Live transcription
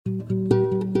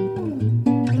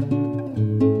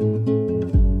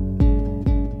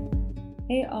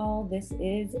This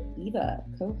is Eva,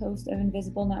 co-host of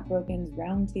Invisible Not Broken's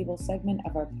roundtable segment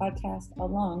of our podcast,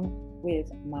 along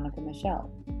with Monica Michelle.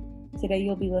 Today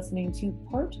you'll be listening to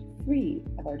part 3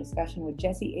 of our discussion with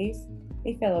Jesse Ace,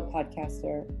 a fellow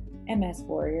podcaster, MS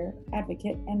warrior,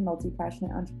 advocate, and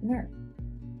multi-passionate entrepreneur.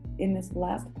 In this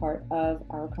last part of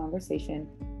our conversation,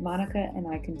 Monica and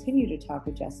I continue to talk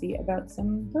with Jesse about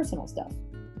some personal stuff,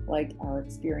 like our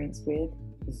experience with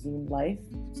Zoom life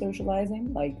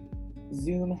socializing, like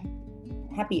Zoom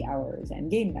happy hours and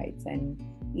game nights and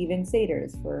even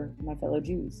seders for my fellow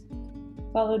Jews,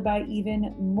 followed by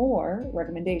even more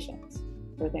recommendations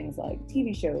for things like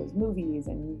TV shows, movies,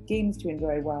 and games to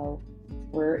enjoy while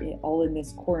we're all in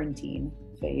this quarantine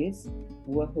phase.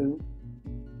 Woohoo.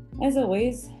 As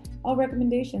always, all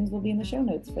recommendations will be in the show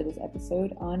notes for this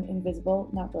episode on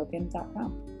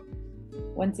invisiblenotbroken.com.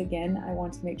 Once again, I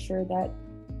want to make sure that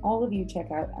all of you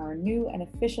check out our new and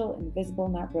official Invisible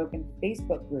Not Broken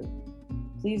Facebook group.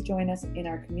 Please join us in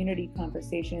our community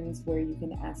conversations where you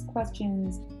can ask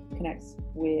questions, connect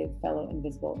with fellow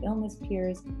invisible illness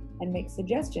peers, and make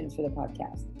suggestions for the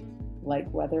podcast, like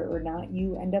whether or not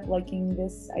you end up liking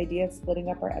this idea of splitting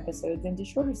up our episodes into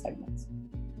shorter segments.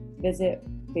 Visit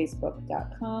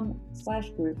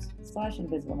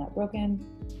facebook.com/groups/invisiblenotbroken.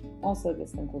 Also,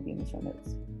 this link will be in the show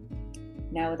notes.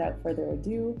 Now, without further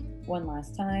ado, one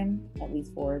last time, at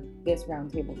least for this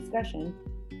roundtable discussion,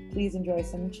 please enjoy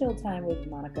some chill time with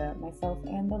Monica, myself,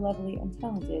 and the lovely and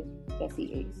talented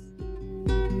Jesse Ace.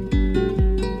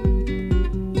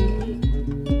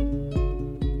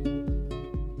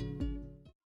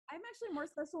 I'm actually more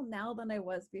social now than I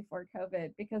was before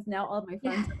COVID because now all of my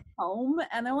friends are home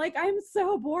and I'm like, I'm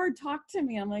so bored. Talk to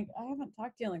me. I'm like, I haven't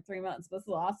talked to you in like 3 months. This is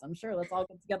awesome. Sure, let's all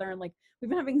get together. And like, we've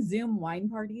been having Zoom wine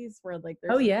parties where like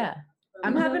there's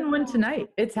I'm having one tonight.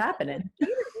 It's happening.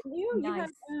 Didn't you?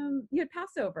 Nice. You had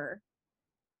Passover.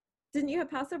 Didn't you have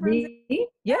Passover? Me?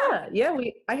 Yeah.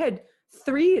 I had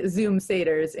 3 Zoom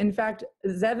seders. In fact,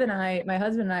 Zev and I, my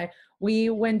husband and I,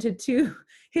 we went to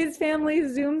his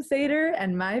family's Zoom seder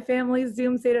and my family's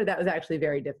Zoom seder. That was actually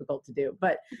very difficult to do,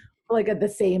 but like at the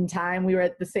same time, we were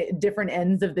at the different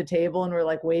ends of the table and we're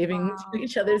like waving to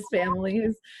each other's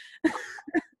families.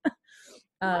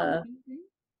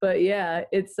 But yeah,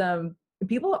 it's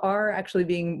people are actually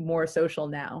being more social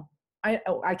now.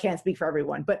 I can't speak for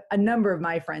everyone, but a number of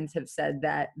my friends have said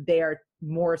that they are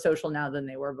more social now than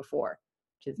they were before,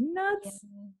 which is nuts.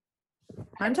 Yeah.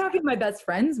 I'm talking to my best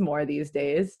friends more these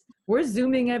days. We're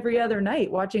Zooming every other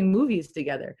night, watching movies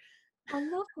together. I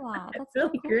love that. That's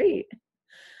really so great.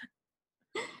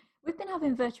 We've been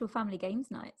having virtual family games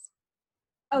nights.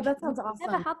 Oh, that sounds awesome.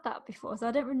 I've never had that before, so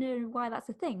I don't really know why that's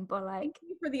a thing, but like... Thank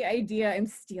you for the idea. I'm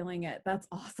stealing it. That's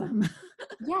awesome.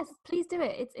 Yes, please do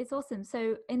it. It's awesome.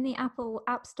 So in the Apple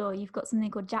App Store, you've got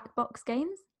something called Jackbox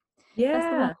Games. Yeah.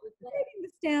 I'm writing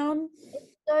this down.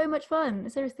 It's so much fun,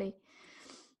 seriously.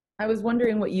 I was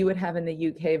wondering what you would have in the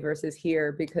UK versus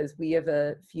here, because we have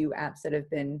a few apps that have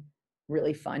been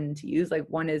really fun to use. Like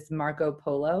one is Marco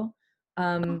Polo.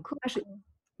 Cool. Actually,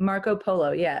 Marco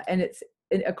Polo, yeah. And it's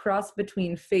a cross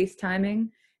between FaceTiming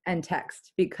and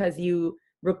text, because you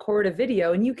record a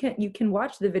video and you can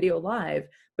watch the video live,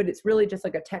 but it's really just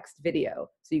like a text video.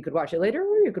 So you could watch it later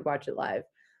or you could watch it live.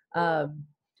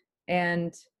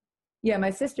 And yeah,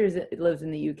 my sister lives in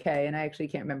the UK and I actually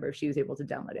can't remember if she was able to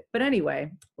download it. But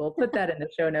anyway, we'll put that in the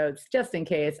show notes just in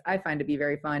case. I find it to be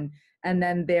very fun. And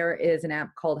then there is an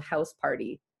app called House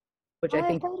Party, which I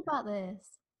think... I've heard about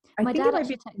this. I My think dad it might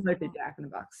be actually similar to Jack in the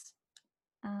Box.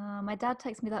 My dad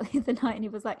texted me that the other night and he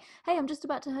was like, hey, I'm just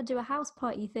about to do a house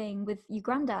party thing with your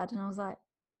granddad. And I was like,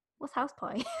 what's house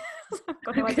party?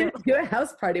 Do a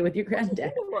house party with your granddad.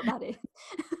 I don't know what that is.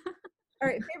 All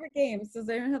right, favorite games. Does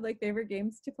anyone have like favorite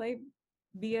games to play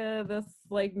via this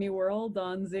like new world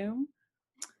on Zoom?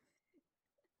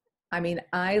 I mean,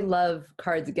 I love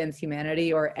Cards Against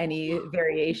Humanity or any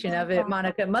variation of it.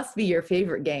 Monica, it must be your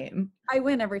favorite game. I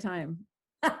win every time.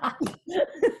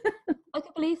 I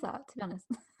could believe that, to be honest.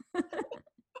 Do you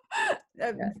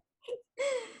have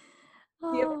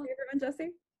a favorite one,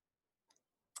 Jesse?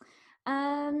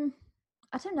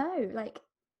 I don't know. Like,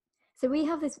 so we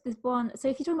have this one. So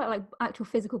if you're talking about like actual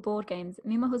physical board games,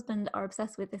 me and my husband are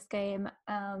obsessed with this game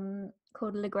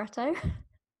called Ligretto.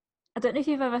 I don't know if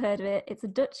you've ever heard of it. It's a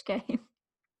Dutch game,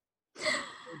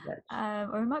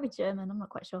 or it might be German. I'm not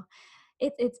quite sure.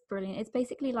 It's brilliant. It's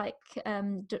basically like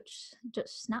Dutch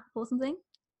Snap or something.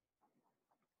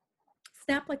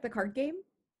 Snap, like the card game?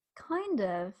 Kind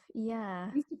of,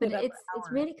 yeah. But it's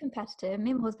really competitive.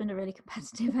 Me and my husband are really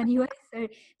competitive anyway. So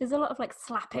there's a lot of like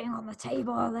slapping on the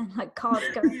table and like cards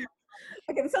going.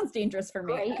 Okay, that sounds dangerous for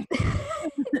me. Great.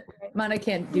 Mana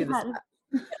can't do this.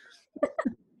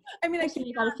 I mean, I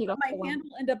Especially can't, if you had a few but my glasses of wine. hand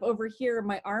will end up over here.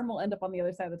 My arm will end up on the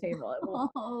other side of the table. It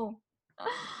will, Oh,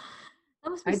 that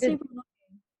must be I did super annoying.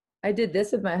 I did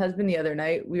this with my husband the other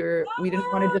night. We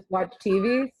didn't want to just watch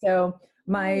TV, so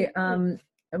my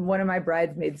one of my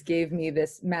bridesmaids gave me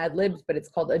this Mad Libs, but it's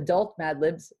called Adult Mad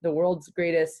Libs, the world's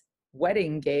greatest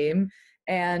wedding game.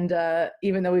 And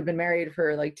even though we've been married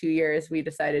for like 2 years, we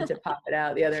decided to pop it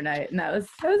out the other night, and that was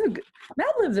a good.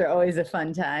 Mad Libs are always a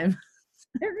fun time.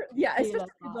 yeah, I do especially love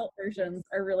the that. adult versions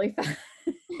are really fun.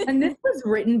 And this was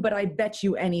written, but I bet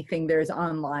you anything there's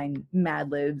online Mad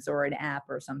Libs or an app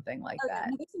or something like that.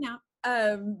 No, there's an app.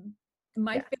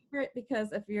 My Yeah. favorite,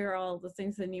 because if you're all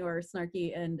listening to you are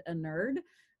snarky and a nerd,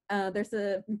 there's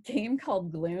a game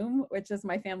called Gloom, which is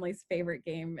my family's favorite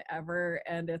game ever,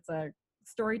 and it's a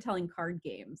storytelling card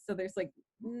game. So there's like,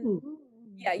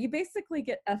 yeah, you basically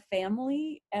get a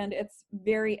family, and it's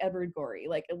very Edward Gorey.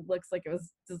 Like, it looks like it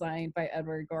was designed by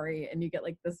Edward Gorey, and you get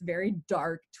like this very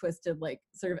dark, twisted, like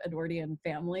sort of Edwardian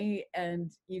family,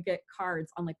 and you get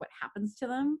cards on like what happens to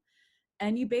them.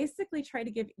 And you basically try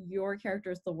to give your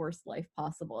characters the worst life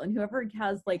possible. And whoever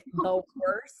has like the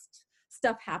worst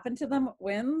stuff happen to them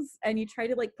wins. And you try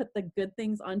to like put the good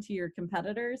things onto your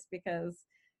competitors, because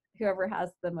whoever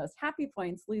has the most happy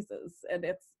points loses.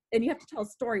 And you have to tell a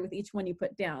story with each one you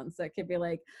put down. So it could be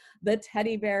like, the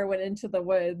teddy bear went into the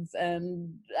woods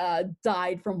and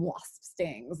died from wasp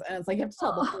stings. And it's like, you have to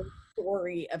tell the whole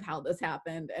story of how this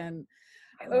happened. And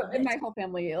in my whole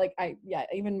family, like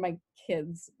even my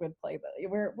kids would play that.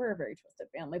 We're a very twisted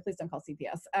family. Please don't call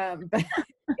CPS. But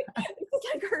it's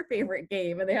like our favorite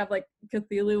game, and they have like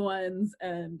Cthulhu ones,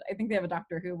 and I think they have a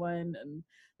Doctor Who one, and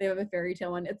they have a fairy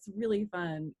tale one. It's really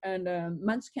fun. And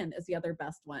Munchkin is the other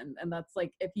best one, and that's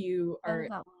like if you are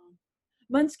That one.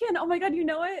 Munchkin. Oh my god, you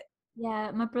know it?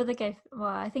 Yeah, my brother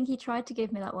I think he tried to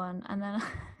give me that one, and then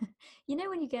you know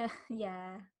when you get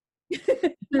he's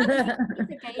a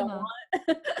gamer.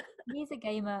 He's a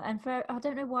gamer, and I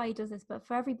don't know why he does this, but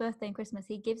for every birthday and Christmas,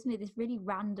 he gives me this really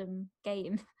random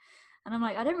game, and I'm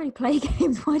like, I don't really play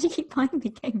games. Why do you keep buying me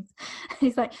games? And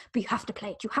he's like, but you have to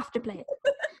play it. You have to play it.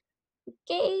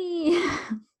 Okay,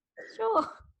 sure.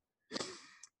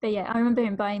 But yeah, I remember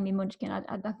him buying me Munchkin. I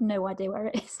have no idea where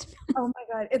it is. Oh my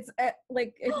god, it's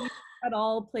like if you at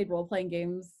all played role-playing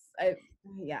games,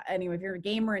 anyway, if you're a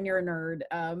gamer and you're a nerd,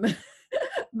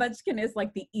 Munchkin is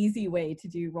like the easy way to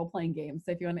do role-playing games.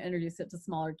 So if you want to introduce it to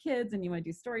smaller kids and you want to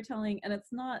do storytelling, and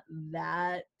it's not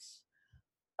that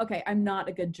okay, I'm not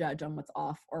a good judge on what's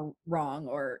off or wrong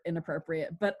or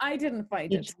inappropriate, but I didn't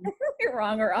find it really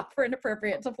wrong or off or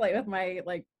inappropriate to play with my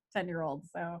like 10-year-old.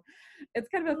 So it's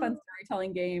kind of a fun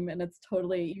storytelling game, and it's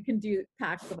totally, you can do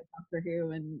packs of like Doctor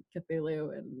Who and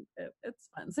Cthulhu, and it's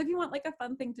fun. So if you want like a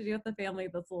fun thing to do with the family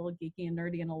that's a little geeky and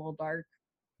nerdy and a little dark,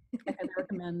 I highly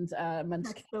recommend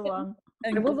Munchkin. That's the one.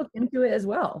 I will look into it as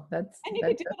well. And you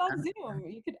could do it on Zoom.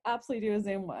 You could absolutely do a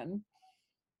Zoom one.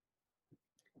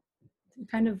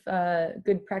 Kind of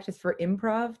good practice for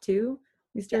improv too.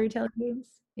 These storytelling games.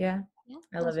 Yeah,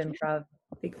 I love improv.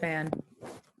 Big fan.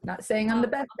 Not saying I'm the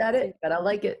best at it, but I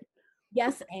like it.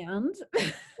 Yes, and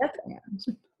Yes,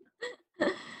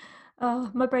 and.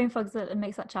 Oh, my brain fogs it and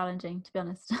makes that challenging, to be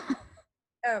honest.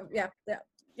 yep.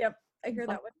 I hear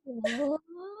that one. I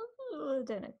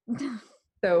don't know.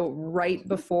 So right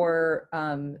before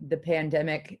the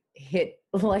pandemic hit,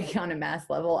 like on a mass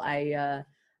level, I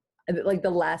like the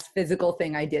last physical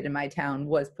thing I did in my town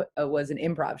was an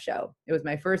improv show. It was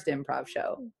my first improv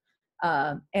show.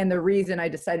 And the reason I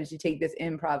decided to take this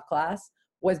improv class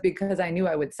was because I knew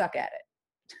I would suck at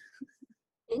it.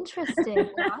 Interesting.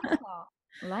 I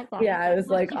like that. Yeah, I was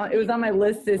like, it was on my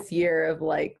list this year of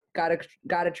like,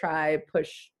 gotta try,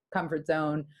 push comfort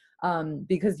zone.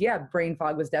 Because brain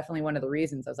fog was definitely one of the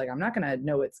reasons. I was like, I'm not gonna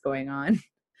know what's going on.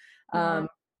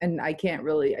 And I can't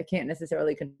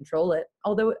necessarily control it.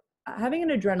 Although having an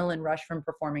adrenaline rush from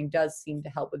performing does seem to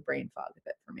help with brain fog a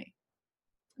bit for me.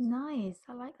 Nice.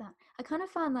 I like that. I kind of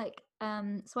found like,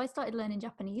 so I started learning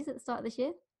Japanese at the start of this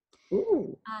year.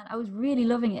 Ooh. And I was really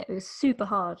loving it. It was super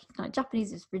hard. Like,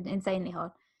 Japanese is insanely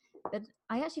hard. But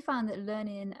I actually found that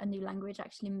learning a new language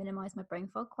actually minimized my brain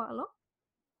fog quite a lot.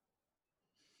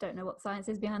 Don't know what the science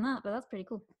is behind that, but that's pretty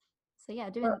cool. So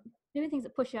yeah, doing things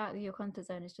that push you out of your comfort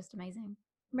zone is just amazing.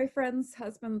 My friend's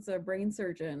husband's a brain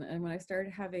surgeon, and when I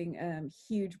started having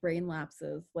huge brain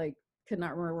lapses, like could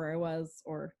not remember where I was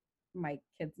or my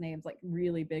kids' names, like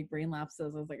really big brain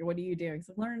lapses, I was like, what do you do? He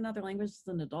said, learn another language as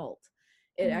an adult.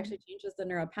 It actually changes the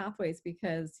neural pathways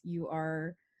because you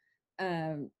are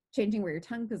changing where your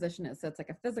tongue position is. So it's like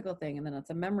a physical thing, and then it's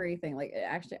a memory thing. Like it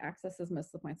actually accesses most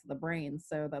of the points of the brain.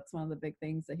 So that's one of the big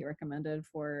things that he recommended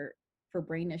for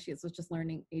brain issues, was just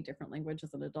learning a different language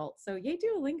as an adult. So yay,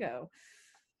 Duolingo.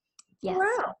 Yes.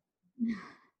 Wow.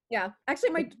 Yeah,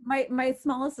 actually, my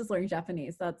smallest is learning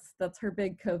Japanese. That's her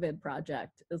big COVID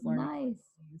project, is learning.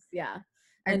 Nice. Japanese. Yeah,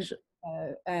 and Actually,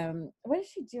 what is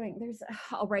she doing?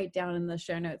 I'll write down in the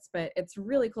show notes, but it's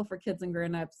really cool for kids and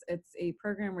grown-ups. It's a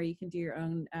program where you can do your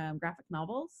own graphic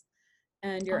novels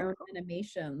and your own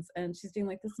animations. And she's doing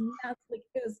like this like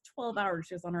it was 12 hours.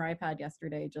 She was on her iPad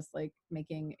yesterday, just like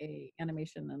making a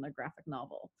animation and a graphic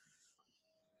novel.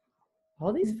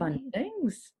 all these fun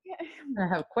things. Yeah. I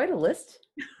have quite a list.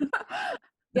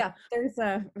 Yeah, there's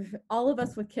all of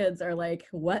us with kids are like,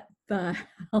 what the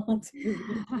hell do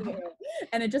we do?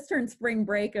 And it just turned spring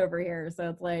break over here, so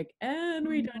it's like, and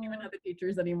we don't even have the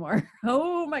teachers anymore.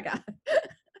 Oh my god.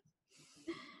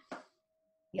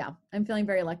 Yeah, I'm feeling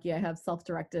very lucky. I have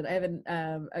self-directed. I have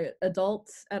an adult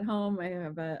at home. I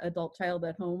have an adult child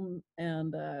at home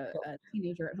and a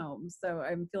teenager at home. So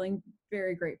I'm feeling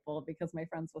very grateful, because my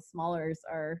friends with smallers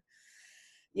are,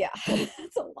 yeah,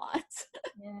 it's a lot.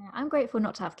 Yeah, I'm grateful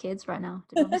not to have kids right now,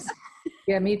 to be honest.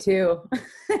 Yeah, me too.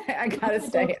 I gotta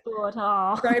say,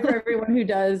 sorry for everyone who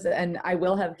does, and I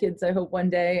will have kids, I hope, one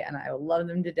day, and I will love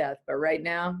them to death. But right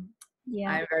now, yeah,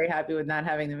 I'm very happy with not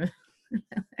having them.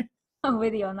 I'm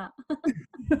with you on that.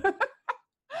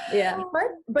 Yeah,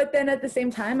 but then at the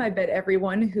same time, I bet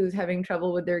everyone who's having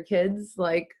trouble with their kids,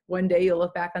 like one day you'll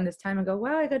look back on this time and go,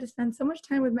 wow, I got to spend so much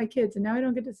time with my kids, and now I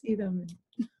don't get to see them.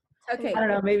 Okay, I don't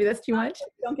know, maybe that's too much. You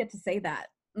don't get to say that.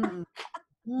 Not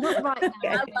right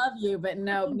now. I love you, but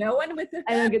no one with it.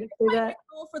 I don't get to say that.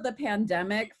 Rule for the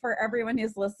pandemic, for everyone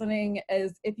who's listening,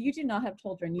 is if you do not have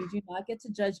children, you do not get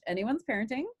to judge anyone's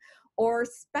parenting or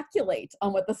speculate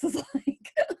on what this is like.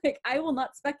 Like, I will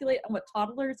not speculate on what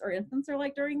toddlers or infants are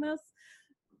like during this.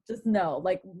 Just know,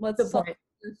 like, let's just a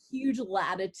huge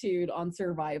latitude on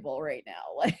survival right now.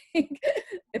 Like,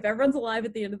 if everyone's alive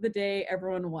at the end of the day,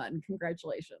 everyone won.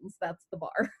 Congratulations. That's the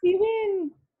bar. You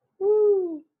win.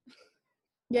 Woo.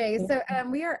 Yay. So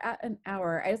we are at an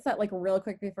hour. I just thought, like, real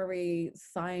quick before we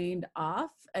signed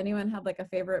off, anyone have like a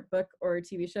favorite book or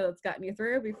TV show that's gotten you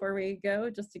through before we go,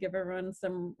 just to give everyone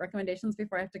some recommendations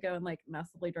before I have to go and like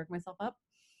massively drug myself up?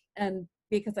 And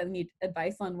because I need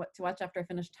advice on what to watch after I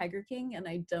finish Tiger King, and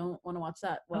I don't want to watch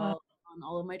that while on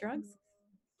all of my drugs.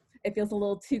 It feels a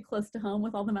little too close to home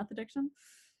with all the meth addiction.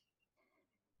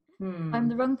 I'm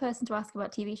the wrong person to ask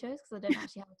about TV shows, because I don't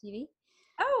actually have a TV.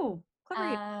 Oh,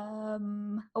 I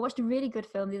watched a really good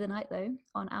film the other night, though,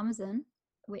 on Amazon,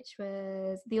 which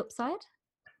was The Upside.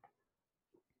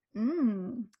 So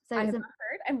I have not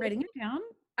heard. I'm writing it down.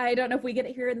 I don't know if we get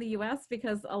it here in the US,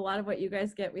 because a lot of what you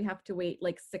guys get, we have to wait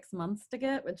like 6 months to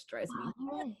get, which drives me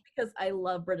nuts, because I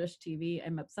love British TV.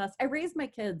 I'm obsessed. I raised my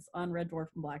kids on Red Dwarf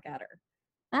and Blackadder.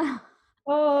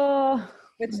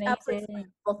 Which absolutely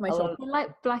both my children. They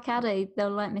like Blackadder, they'll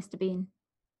like Mr. Bean.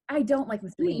 I don't like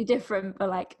Mr. Completely Bean. different, but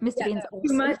like Mr. Bean's awesome.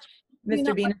 Too much.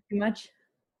 Mr. Bean is too much.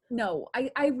 No,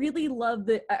 I really love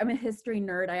I'm a history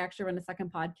nerd. I actually run a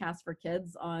second podcast for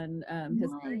kids on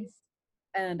history. Nice.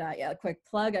 And yeah, quick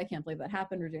plug, I can't believe that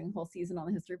happened. We're doing a whole season on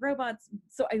the history of robots.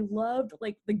 So I loved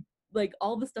like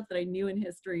all the stuff that I knew in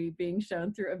history being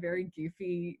shown through a very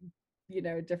goofy,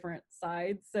 different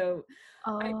side. So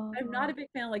I'm not a big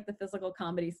fan of like the physical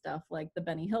comedy stuff, like the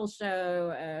Benny Hill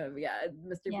Show.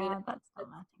 Mr. Bean. That's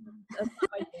not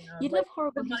my thing. You'd love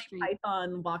horrible history.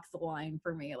 Python walks the line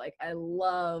for me. Like, I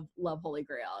love Holy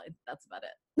Grail. That's about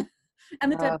it. And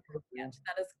the Dead Ranch,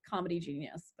 that is comedy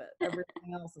genius, but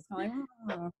everything else is kind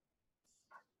of like,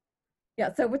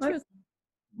 yeah. So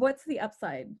what's the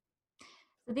upside?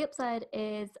 So the upside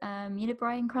is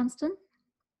Bryan Cranston.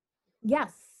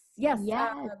 Yes. Yeah.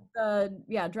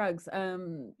 Drugs.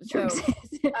 Drugs.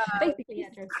 Basically, yeah,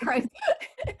 drugs. Christ.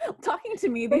 Talking to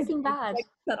me, Breaking Bad. Like,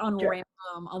 set on random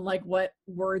on like what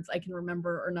words I can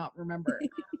remember or not remember.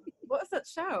 What was that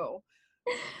show?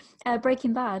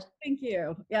 Breaking Bad. Thank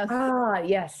you. Yes.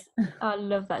 Yes. I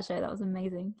love that show. That was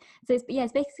amazing. So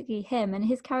it's basically him, and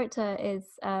his character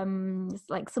is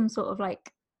like some sort of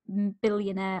like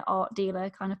billionaire art dealer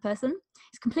kind of person.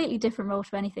 It's a completely different role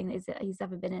to anything that he's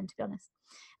ever been in, to be honest.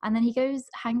 And then he goes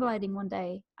hang gliding one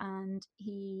day, and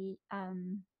he I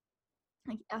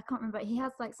can't remember, he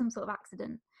has like some sort of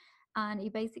accident, and he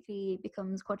basically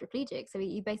becomes quadriplegic. So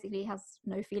he basically has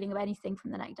no feeling of anything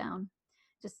from the neck down,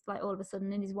 just like all of a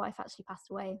sudden. And his wife actually passed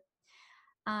away,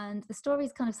 and the story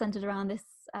is kind of centered around this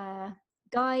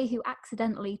guy who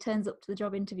accidentally turns up to the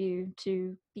job interview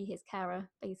to be his carer,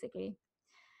 basically.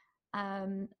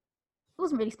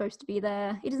 wasn't really supposed to be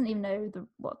there. He doesn't even know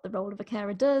what the role of a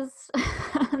carer does.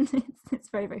 And it's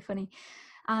very, very funny.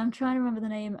 I'm trying to remember the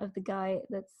name of the guy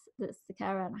that's the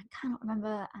carer, and I cannot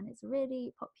remember, and it's a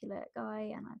really popular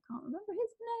guy, and I can't remember his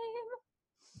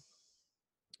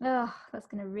name. Oh, that's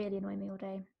going to really annoy me all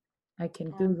day. I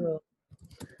can Google.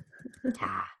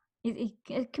 He's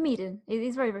a comedian.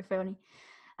 He's very, very funny.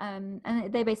 And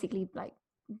they basically, like,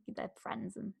 they're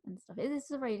friends and stuff. This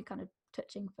is a very kind of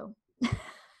touching film.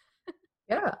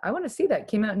 Yeah, I want to see that.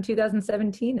 Came out in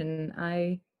 2017, and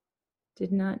I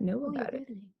did not know about it.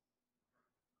 Really?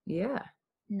 Yeah.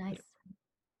 Nice.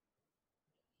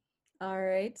 All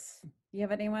right. You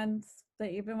have anyone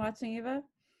that you've been watching, Eva?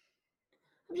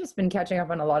 I've just been catching up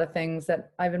on a lot of things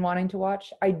that I've been wanting to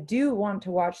watch. I do want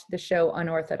to watch the show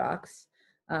Unorthodox,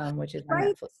 which is on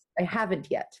Netflix. I haven't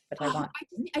yet, but I want.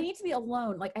 I need to be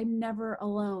alone. Like, I'm never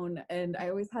alone, and I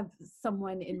always have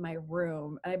someone in my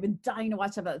room. And I've been dying to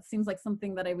watch it, but it seems like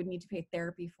something that I would need to pay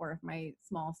therapy for if my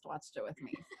smallest watched it with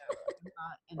me. So I'm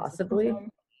not possibly.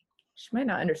 She might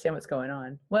not understand what's going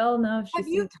on. Well, no. Have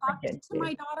you talked to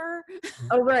my daughter?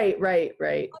 Oh, right. My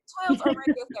child's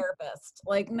already a therapist.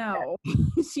 Like, no,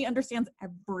 she understands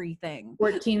everything.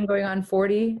 14 going on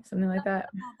 40, something like that.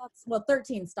 Well,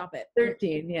 13. Stop it.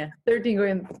 13, yeah. 13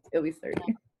 going at least 30.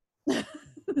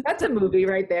 That's a movie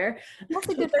right there. That's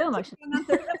a good film, actually.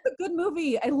 That's a good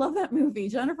movie. I love that movie.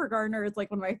 Jennifer Garner is like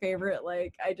one of my favorite.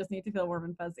 Like, I just need to feel warm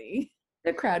and fuzzy.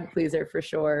 The crowd pleaser for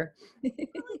sure. Really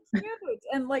cute.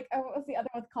 And like, what was the other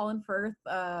one with Colin Firth?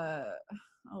 Oh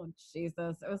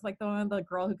Jesus! It was like the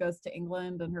girl who goes to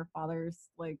England and her father's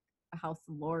like a House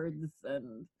of Lords,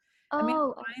 and I mean,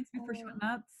 Alliance before she went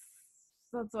nuts.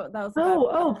 So that's what that was.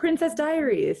 Oh, Princess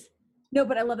Diaries. No,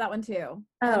 but I love that one too.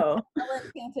 Oh, Ella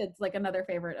Enchanted's like another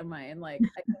favorite of mine. Like,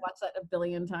 I can watch that a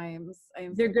billion times.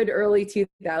 They're good early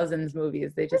 2000s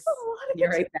movies. They just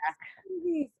you're right back.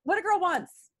 Movies. What a Girl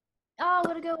Wants. Oh,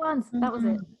 What a Girl Wants. That was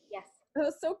it. Yes. That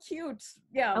was so cute.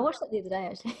 Yeah. I watched that the other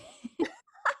day, actually.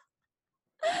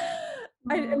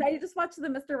 I just watched the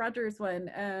Mr. Rogers one,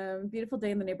 Beautiful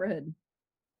Day in the Neighborhood.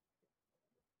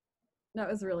 That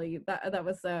was really, that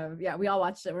was, yeah, we all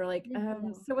watched it. We're like,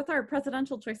 so with our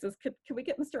presidential choices, can we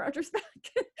get Mr. Rogers back?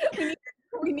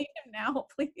 we need him now,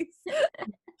 please.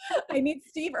 I need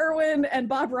Steve Irwin and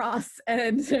Bob Ross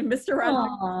and Mr.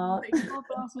 Rogers. Bob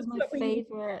Ross was my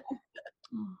favorite.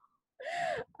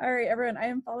 All right, everyone, I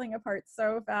am falling apart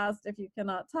so fast. If you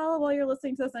cannot tell while you're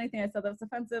listening to this, anything I said that was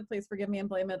offensive, please forgive me and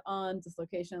blame it on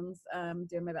dislocations.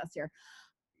 Doing my best here.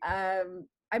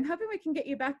 I'm hoping we can get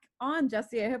you back on,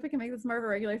 Jessie. I hope we can make this more of a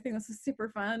regular thing. This is super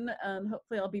fun, and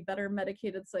hopefully I'll be better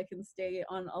medicated so I can stay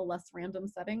on a less random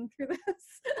setting through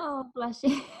this. Oh, bless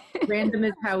you. Random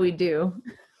is how we do.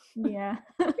 Yeah.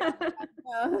 Why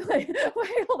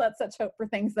hold out such hope for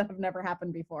things that have never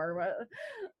happened before?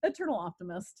 Eternal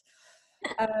optimist.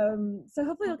 So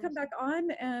hopefully you'll come back on,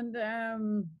 and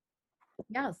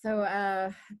yeah,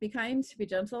 so be kind, be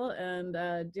gentle, and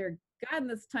dear God, in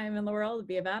this time in the world,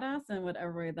 be a badass in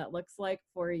whatever way that looks like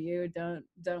for you. Don't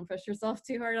push yourself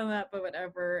too hard on that, but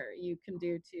whatever you can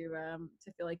do to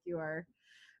feel like you are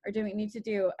doing what you need to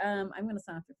do. I'm going to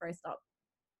sign off before I stop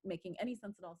making any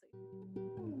sense at all.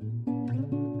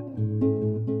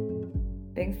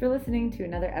 Thanks for listening to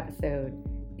another episode.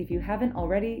 If you haven't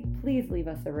already, please leave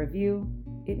us a review.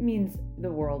 It means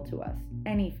the world to us.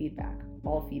 Any feedback,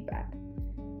 all feedback.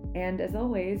 And as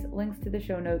always, links to the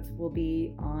show notes will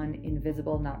be on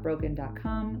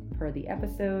invisiblenotbroken.com per the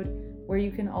episode, where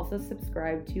you can also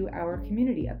subscribe to our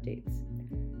community updates.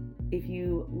 If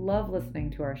you love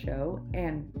listening to our show,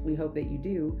 and we hope that you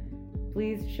do,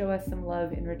 please show us some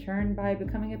love in return by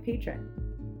becoming a patron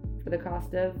for the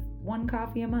cost of 1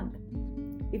 coffee a month.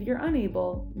 If you're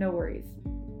unable, no worries.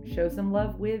 Show some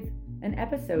love with an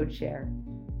episode share.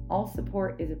 All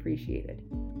support is appreciated.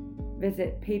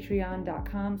 Visit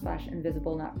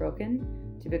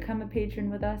patreon.com/invisiblenotbroken to become a patron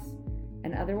with us,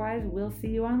 and otherwise we'll see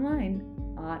you online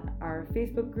on our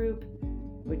Facebook group,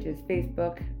 which is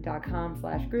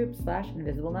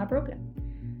facebook.com/group/invisiblenotbroken.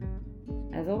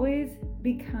 As always,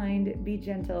 be kind, be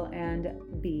gentle, and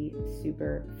be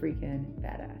super freaking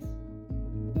badass.